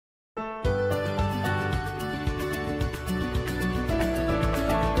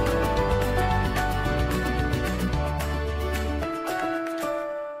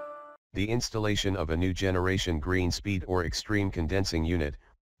The installation of a new generation Greenspeed or extreme condensing unit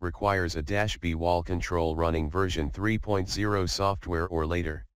requires a -B wall control running version 3.0 software or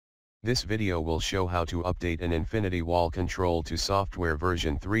later. This video will show how to update an infinity wall control to software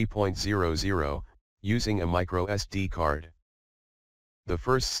version 3.00 using a micro SD card. The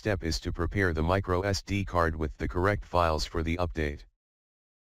first step is to prepare the micro SD card with the correct files for the update.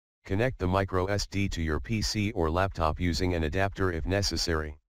 Connect the micro SD to your PC or laptop using an adapter if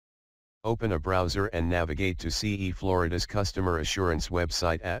necessary. Open a browser and navigate to CE Florida's customer assurance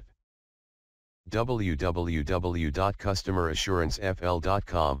website at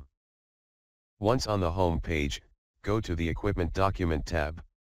www.customerassurancefl.com. Once on the home page, go to the Equipment Document tab.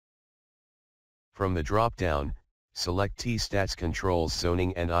 From the drop-down, select T-Stats Controls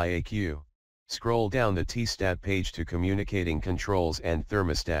Zoning and IAQ. Scroll down the T-Stat page to Communicating Controls and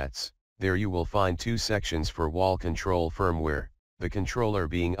Thermostats. There you will find two sections for wall control firmware. The controller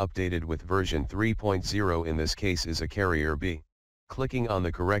being updated with version 3.0 in this case is a Carrier B. Clicking on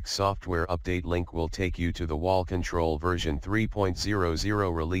the correct software update link will take you to the wall control version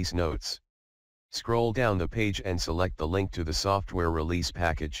 3.00 release notes. Scroll down the page and select the link to the software release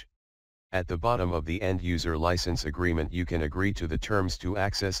package. At the bottom of the end user license agreement you can agree to the terms to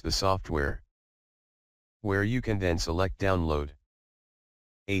access the software, where you can then select download.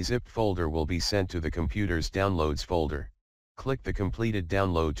 A zip folder will be sent to the computer's downloads folder. Click the completed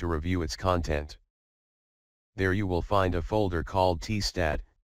download to review its content. There you will find a folder called T-Stat,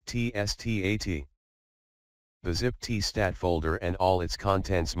 TSTAT. The zip T-Stat folder and all its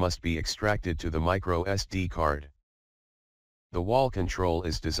contents must be extracted to the micro SD card. The wall control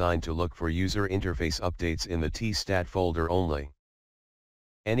is designed to look for user interface updates in the T-Stat folder only.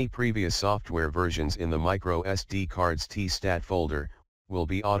 Any previous software versions in the micro SD card's T-Stat folder will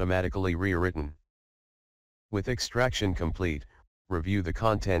be automatically rewritten. With extraction complete, review the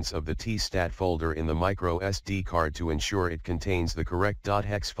contents of the T-Stat folder in the micro SD card to ensure it contains the correct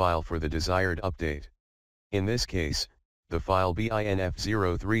 .hex file for the desired update. In this case, the file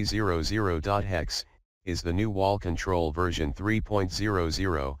binf0300.hex is the new wall control version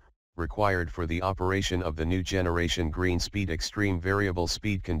 3.00, required for the operation of the new generation Greenspeed extreme variable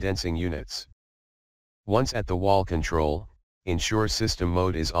speed condensing units. Once at the wall control, ensure system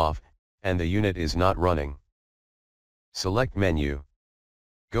mode is off, and the unit is not running. Select Menu.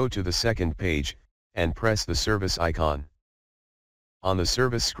 Go to the second page, and press the service icon. On the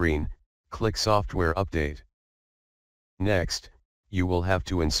service screen, click Software Update. Next, you will have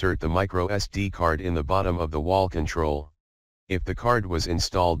to insert the micro SD card in the bottom of the wall control. If the card was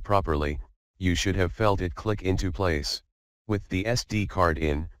installed properly, you should have felt it click into place. With the SD card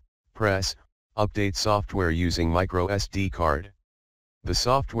in, press Update Software using micro SD card. The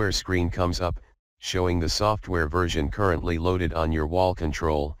software screen comes up, showing the software version currently loaded on your wall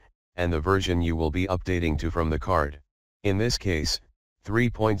control, and the version you will be updating to from the card. In this case,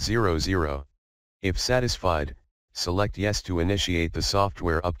 3.00. If satisfied, select Yes to initiate the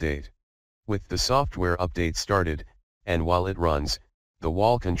software update. With the software update started, and while it runs, the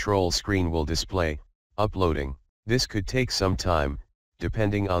wall control screen will display, Uploading. This could take some time,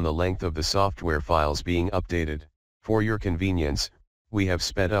 depending on the length of the software files being updated. For your convenience, we have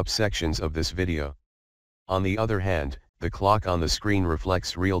sped up sections of this video. On the other hand, the clock on the screen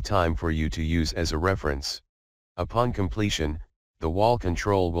reflects real time for you to use as a reference. Upon completion, the wall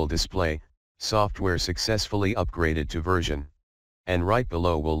control will display, Software successfully upgraded to version. And right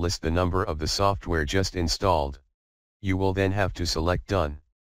below will list the number of the software just installed. You will then have to select Done.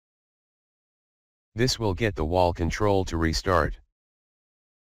 This will get the wall control to restart.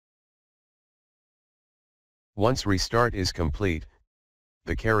 Once restart is complete,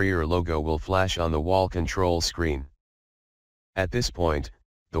 the Carrier logo will flash on the wall control screen. At this point,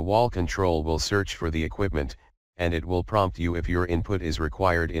 the wall control will search for the equipment, and it will prompt you if your input is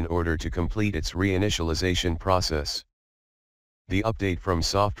required in order to complete its reinitialization process. The update from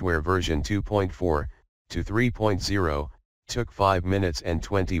software version 2.4 to 3.0 took 5 minutes and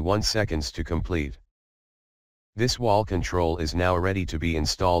 21 seconds to complete. This wall control is now ready to be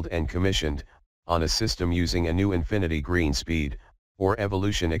installed and commissioned on a system using a new Infinity Greenspeed or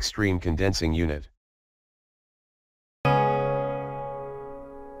Evolution Extreme Condensing Unit.